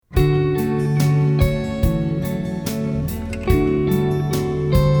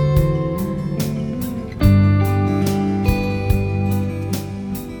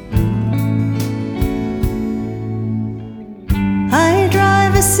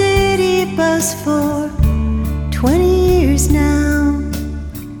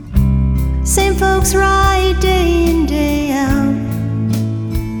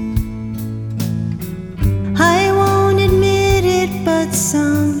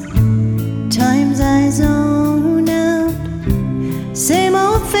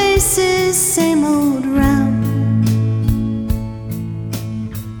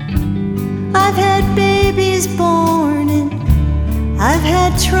babies born and I've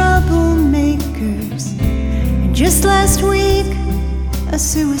had troublemakers, and just last week a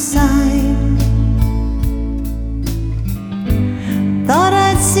suicide. Thought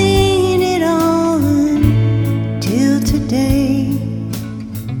I'd seen it all until today.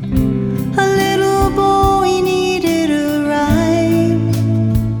 A little boy needed a ride.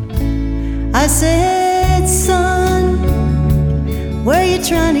 I said, son, where you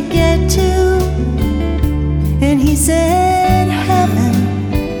trying to get to? And he said, heaven,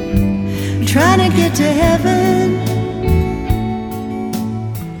 trying to get to heaven.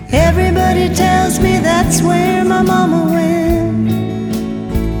 Everybody tells me that's where my mama went.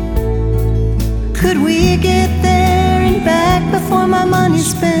 Could we get there and back before my money's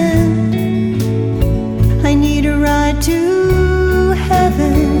spent? I need a ride to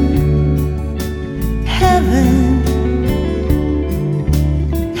heaven, heaven,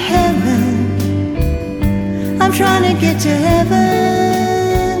 heaven. I'm trying to get to heaven.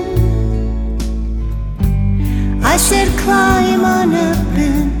 I said, climb on up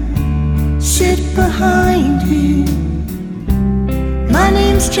and sit behind me. My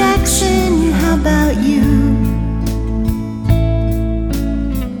name's Jackson, how about you?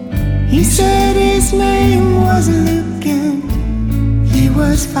 He said his name was Luke and he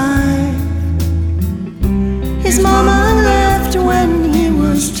was 5. His mama left when he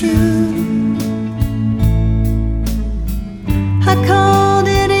was 2. I called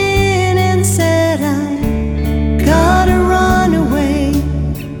it in and said I gotta run away.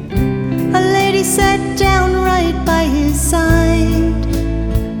 A lady sat down right by his side.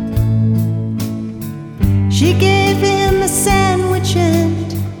 She gave him a sandwich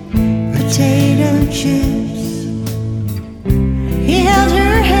and potato chips. He held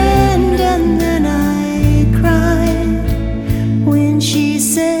her hand and then I cried when she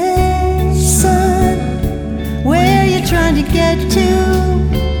said, son, where you trying to get to?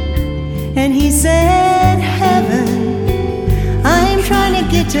 And he said, heaven, I'm trying to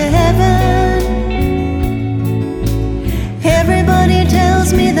get to heaven. Everybody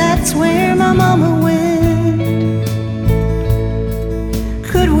tells me that's where my mama went.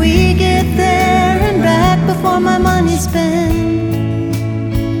 Could we get there and back before my money's spent?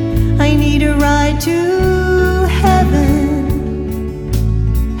 I need a ride to heaven,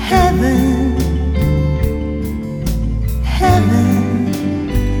 heaven, heaven.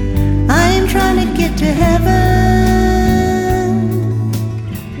 I'm trying to get to heaven.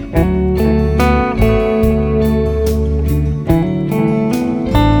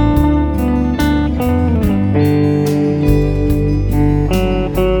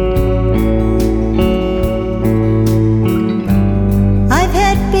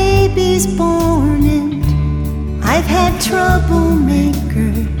 Born and I've had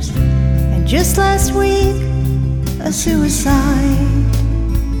troublemakers, and just last week a suicide.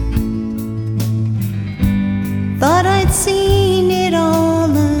 Thought I'd seen it all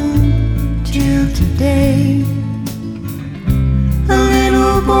until today. A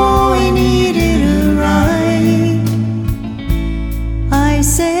little boy needed a ride. I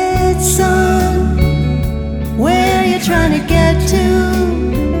said, son, where you trying to get to?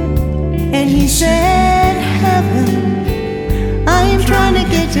 And he said, heaven, I am trying to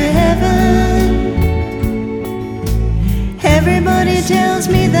get to heaven. Everybody tells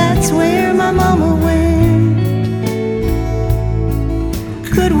me that's where my mama went.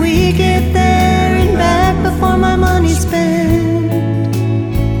 Could we get there and back before my money's spent?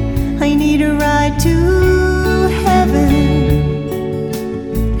 I need a ride to heaven,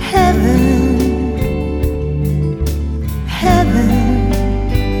 heaven, heaven.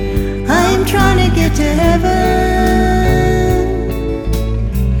 I'm trying to get to heaven,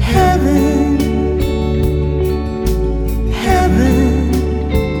 heaven, heaven,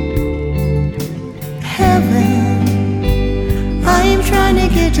 heaven. I'm trying to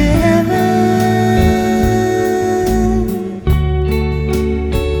get to heaven.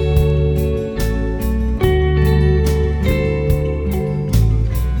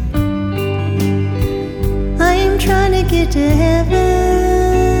 I'm trying to get to heaven.